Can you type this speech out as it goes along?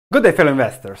Good day, fellow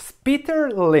investors.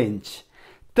 Peter Lynch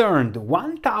turned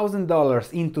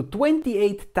 $1,000 into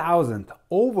 $28,000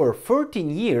 over 13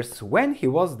 years when he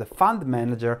was the fund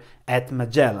manager at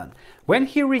Magellan. When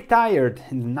he retired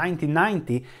in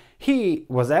 1990, he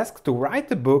was asked to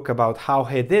write a book about how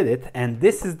he did it, and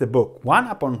this is the book, One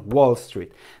Up on Wall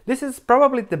Street. This is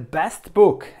probably the best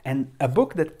book and a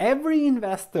book that every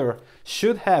investor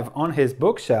should have on his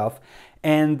bookshelf,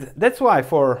 and that's why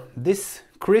for this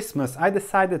Christmas I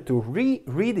decided to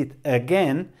reread it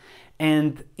again,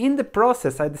 and in the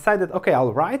process I decided, okay,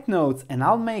 I'll write notes and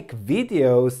I'll make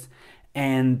videos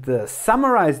and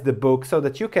summarize the book so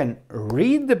that you can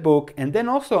read the book and then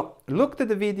also look to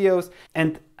the videos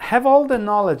and have all the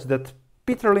knowledge that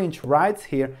Peter Lynch writes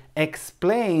here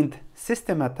explained,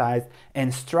 systematized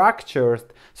and structured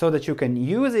so that you can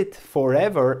use it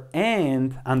forever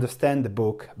and understand the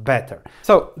book better.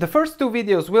 So the first two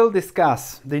videos will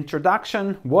discuss the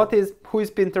introduction, who is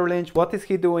Peter Lynch, what is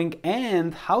he doing,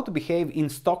 and how to behave in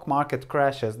stock market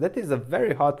crashes. That is a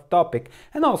very hot topic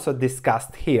and also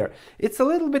discussed here. It's a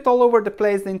little bit all over the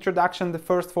place, the introduction, the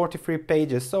first 43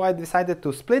 pages, so I decided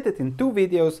to split it in two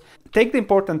videos, take the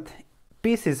important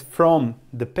pieces from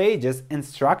the pages and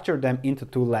structure them into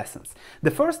two lessons. The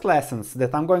first lessons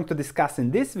that I'm going to discuss in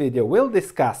this video will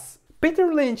discuss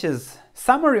Peter Lynch's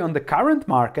summary on the current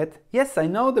market. Yes, I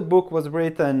know the book was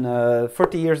written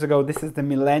 30 years ago, this is the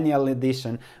millennial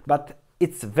edition, but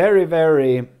it's very,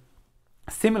 very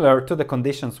similar to the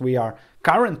conditions we are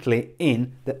currently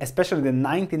in, especially the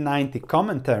 1990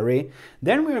 commentary.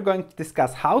 Then we are going to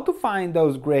discuss how to find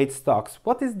those great stocks,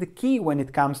 what is the key when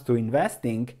it comes to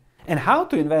investing, and how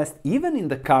to invest even in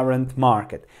the current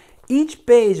market. Each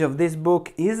page of this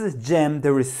book is a gem.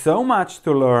 There is so much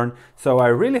to learn, so I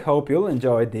really hope you'll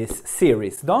enjoy this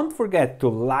series. Don't forget to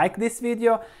like this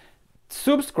video,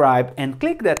 subscribe and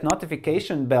click that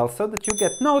notification bell so that you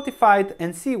get notified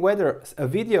and see whether a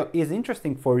video is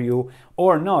interesting for you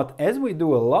or not, as we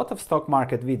do a lot of stock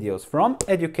market videos, from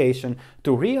education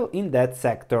to real in-depth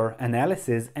sector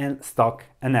analysis and stock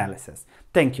analysis.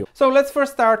 Thank you. So let's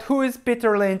first start. Who is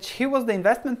Peter Lynch? He was the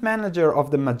investment manager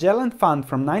of the Magellan Fund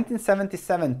from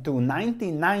 1977 to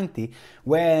 1990,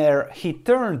 where he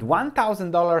turned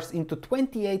 $1,000 into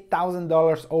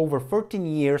 $28,000 over 13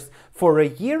 years for a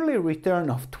yearly return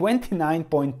of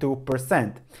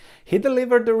 29.2%. He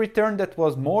delivered a return that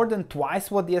was more than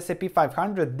twice what the S&P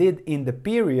 500 did in the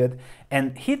period,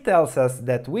 and he tells us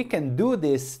that we can do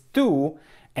this too,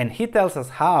 and he tells us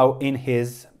how in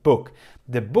his book.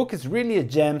 The book is really a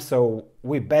gem, so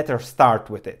we better start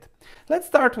with it. Let's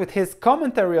start with his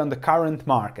commentary on the current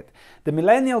market. The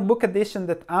Millennial Book edition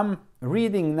that I'm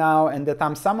reading now and that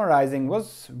I'm summarizing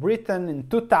was written in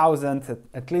 2000,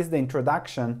 at least the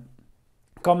introduction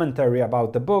commentary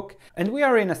about the book, and we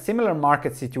are in a similar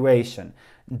market situation.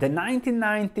 The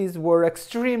 1990s were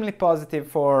extremely positive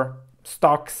for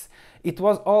stocks. It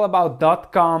was all about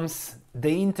dot-coms,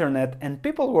 the internet, and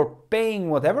people were paying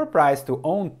whatever price to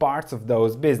own parts of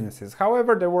those businesses.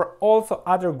 However, there were also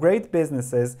other great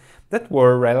businesses that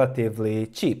were relatively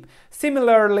cheap.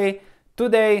 Similarly,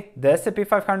 today the S&P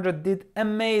 500 did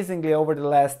amazingly over the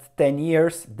last 10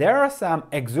 years. There are some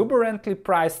exuberantly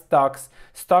priced stocks,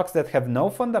 stocks that have no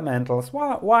fundamentals,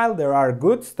 while there are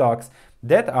good stocks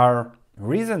that are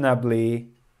reasonably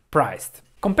priced.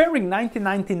 Comparing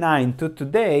 1999 to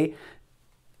today,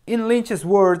 in Lynch's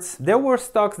words, there were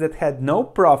stocks that had no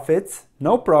profits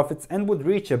and would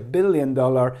reach $1 billion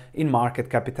in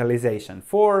market capitalization.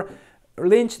 For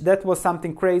Lynch, that was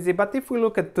something crazy, but if we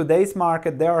look at today's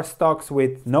market, there are stocks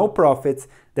with no profits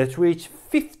that reach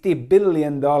 $50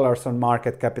 billion on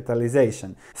market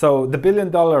capitalization. So the $1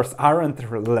 billion aren't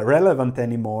relevant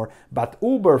anymore, but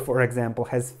Uber, for example,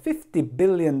 has $50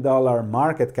 billion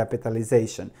market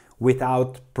capitalization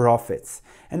without profits.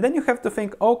 And then you have to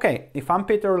think, okay, if I'm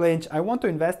Peter Lynch, I want to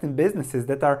invest in businesses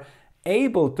that are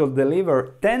able to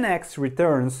deliver 10x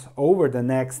returns over the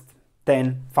next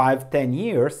 5-10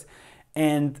 years.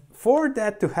 And for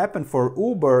that to happen for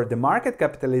Uber, the market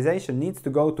capitalization needs to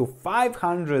go to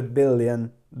 $500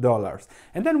 billion.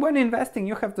 And then when investing,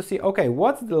 you have to see, okay,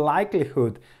 what's the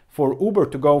likelihood for Uber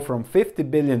to go from 50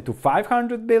 billion to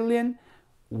 500 billion?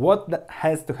 What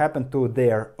has to happen to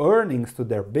their earnings, to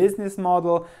their business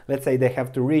model? Let's say they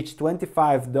have to reach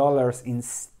 $25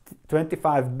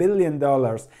 billion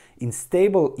in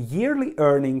stable yearly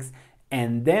earnings,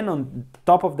 and then on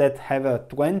top of that have a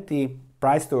 20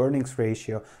 price to earnings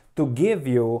ratio to give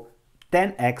you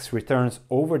 10x returns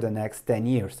over the next 10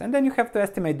 years. And then you have to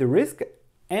estimate the risk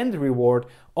and reward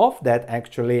of that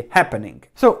actually happening.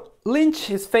 So Lynch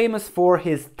is famous for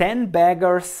his 10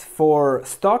 baggers for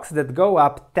stocks that go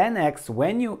up 10x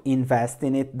when you invest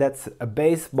in it. That's a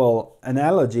baseball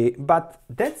analogy, but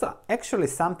that's actually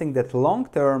something that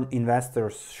long-term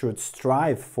investors should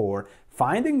strive for.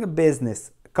 Finding a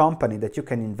business company that you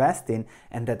can invest in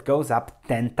and that goes up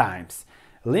 10 times.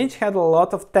 Lynch had a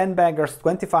lot of 10 baggers,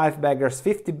 25 baggers,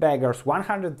 50 baggers,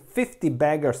 150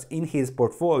 baggers in his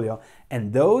portfolio,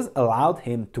 and those allowed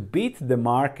him to beat the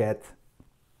market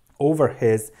over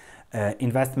his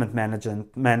investment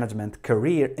management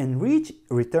career and reach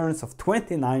returns of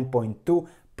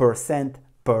 29.2%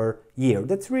 per year.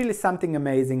 That's really something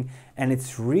amazing, and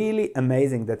it's really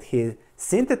amazing that he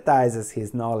synthesizes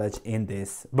his knowledge in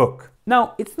this book.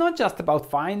 Now, it's not just about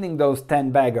finding those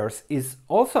 10 baggers, it's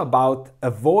also about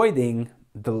avoiding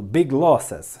the big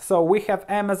losses. So we have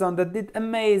Amazon that did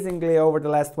amazingly over the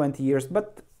last 20 years,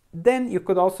 but then you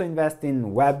could also invest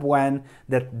in Webwan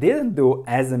that didn't do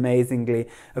as amazingly.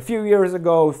 A few years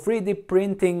ago, 3D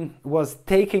printing was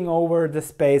taking over the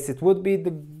space. It would be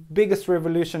the biggest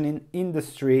revolution in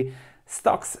industry.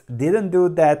 Stocks didn't do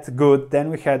that good. Then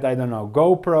we had, I don't know,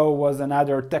 GoPro was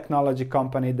another technology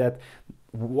company that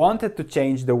wanted to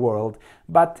change the world.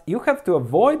 But you have to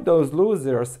avoid those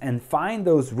losers and find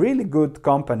those really good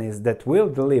companies that will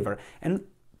deliver. And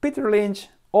Peter Lynch,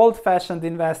 old-fashioned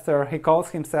investor, he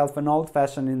calls himself an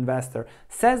old-fashioned investor,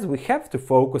 says we have to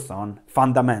focus on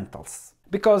fundamentals.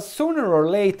 Because sooner or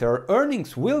later,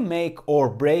 earnings will make or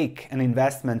break an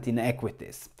investment in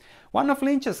equities. One of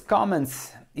Lynch's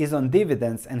comments is on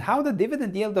dividends and how the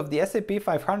dividend yield of the S&P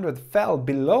 500 fell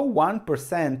below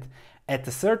 1% at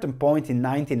a certain point in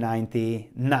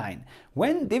 1999.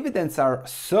 When dividends are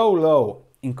so low,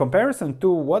 in comparison to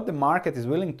what the market is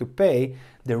willing to pay,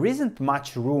 there isn't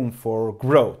much room for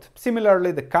growth.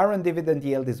 Similarly, the current dividend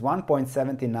yield is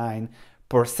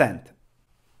 1.79%.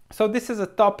 So this is a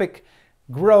topic,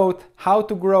 growth, how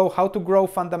to grow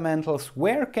fundamentals,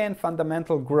 where can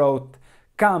fundamental growth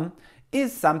come,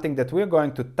 is something that we're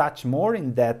going to touch more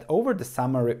in depth over the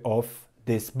summary of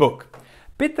this book.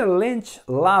 Peter Lynch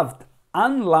loved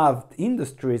unloved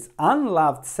industries,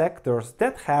 unloved sectors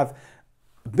that have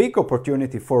big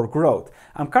opportunity for growth.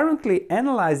 I'm currently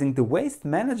analyzing the waste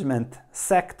management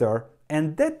sector,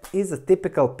 and that is a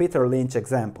typical Peter Lynch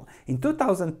example. In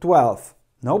 2012,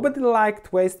 nobody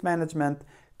liked waste management.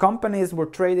 Companies were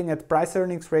trading at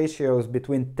price-earnings ratios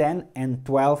between 10 and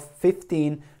 12,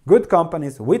 15. Good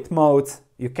companies with moats.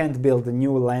 You can't build a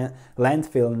new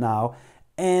landfill now.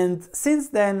 And since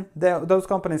then, those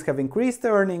companies have increased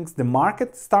earnings, the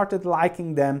market started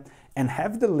liking them, and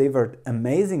have delivered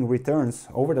amazing returns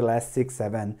over the last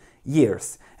 6-7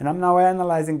 years. And I'm now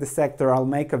analyzing the sector. I'll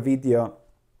make a video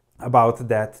about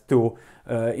that too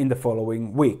in the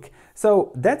following week.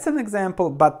 So that's an example,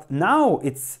 but now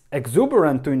it's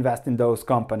exuberant to invest in those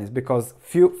companies because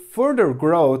further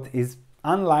growth is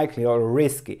unlikely or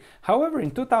risky. However,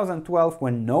 in 2012,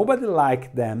 when nobody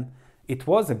liked them, it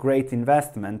was a great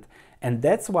investment, and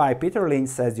that's why Peter Lynch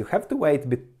says you have to wait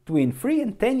between 3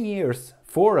 and 10 years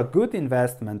for a good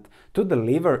investment to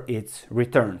deliver its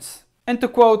returns. And to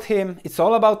quote him, it's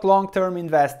all about long-term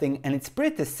investing, and it's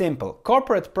pretty simple.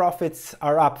 Corporate profits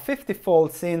are up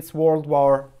 50-fold since World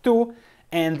War II,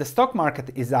 and the stock market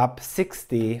is up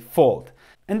 60-fold.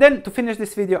 And then to finish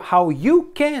this video, how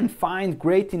you can find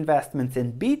great investments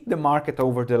and beat the market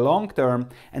over the long term.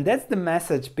 And that's the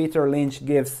message Peter Lynch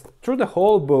gives through the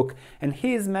whole book. And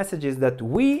his message is that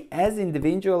we as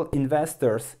individual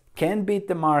investors can beat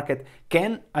the market,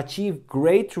 can achieve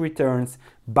great returns,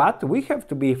 but we have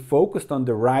to be focused on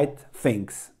the right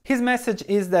things. His message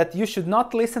is that you should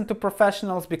not listen to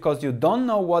professionals because you don't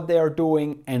know what they are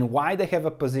doing and why they have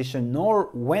a position, nor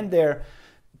when they're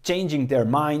changing their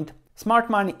mind.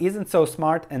 Smart money isn't so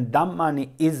smart, and dumb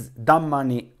money is dumb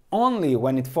money only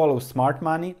when it follows smart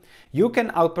money. You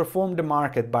can outperform the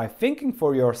market by thinking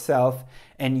for yourself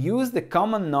and use the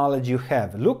common knowledge you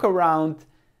have. Look around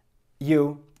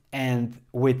you and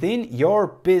within your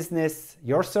business,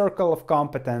 your circle of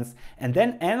competence, and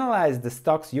then analyze the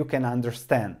stocks you can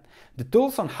understand. The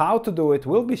tools on how to do it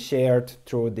will be shared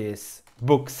through this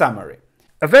book summary.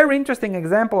 A very interesting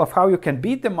example of how you can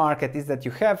beat the market is that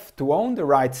you have to own the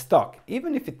right stock.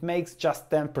 Even if it makes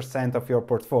just 10% of your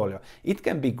portfolio, it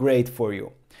can be great for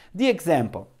you. The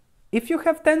example: if you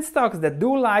have 10 stocks that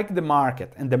do like the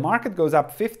market and the market goes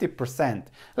up 50%,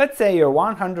 let's say your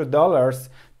 $100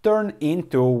 turn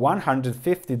into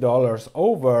 $150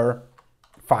 over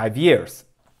 5 years.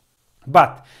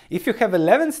 But if you have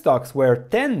 11 stocks where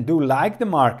 10 do like the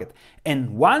market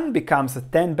and one becomes a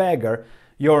 10 bagger,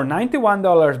 your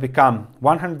 $91 become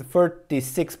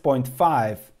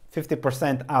 $136.5,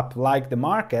 50% up like the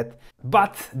market,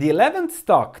 but the 11th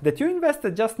stock that you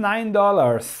invested just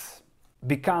 $9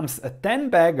 becomes a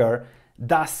 10-bagger,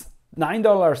 thus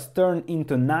 $9 turn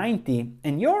into 90,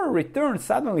 and your return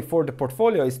suddenly for the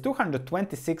portfolio is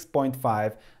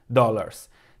 $226.5.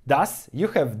 Thus, you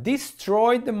have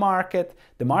destroyed the market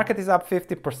is up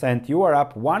 50%, you are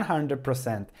up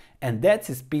 100%, and that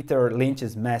is Peter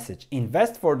Lynch's message.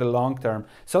 Invest for the long term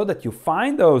so that you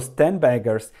find those 10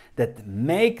 baggers that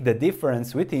make the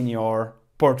difference within your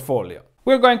portfolio.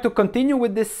 We're going to continue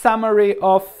with this summary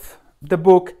of the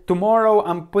book. Tomorrow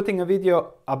I'm putting a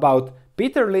video about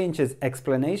Peter Lynch's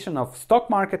explanation of stock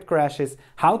market crashes,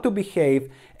 how to behave,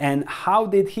 and how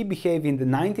did he behave in the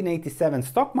 1987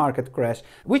 stock market crash,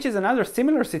 which is another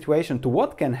similar situation to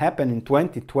what can happen in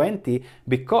 2020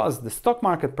 because the stock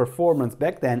market performance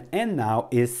back then and now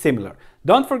is similar.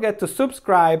 Don't forget to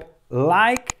subscribe,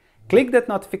 like, click that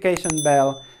notification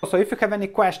bell. So if you have any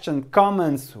questions,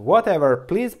 comments, whatever,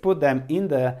 please put them in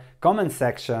the comment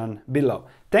section below.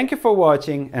 Thank you for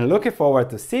watching and looking forward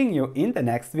to seeing you in the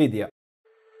next video.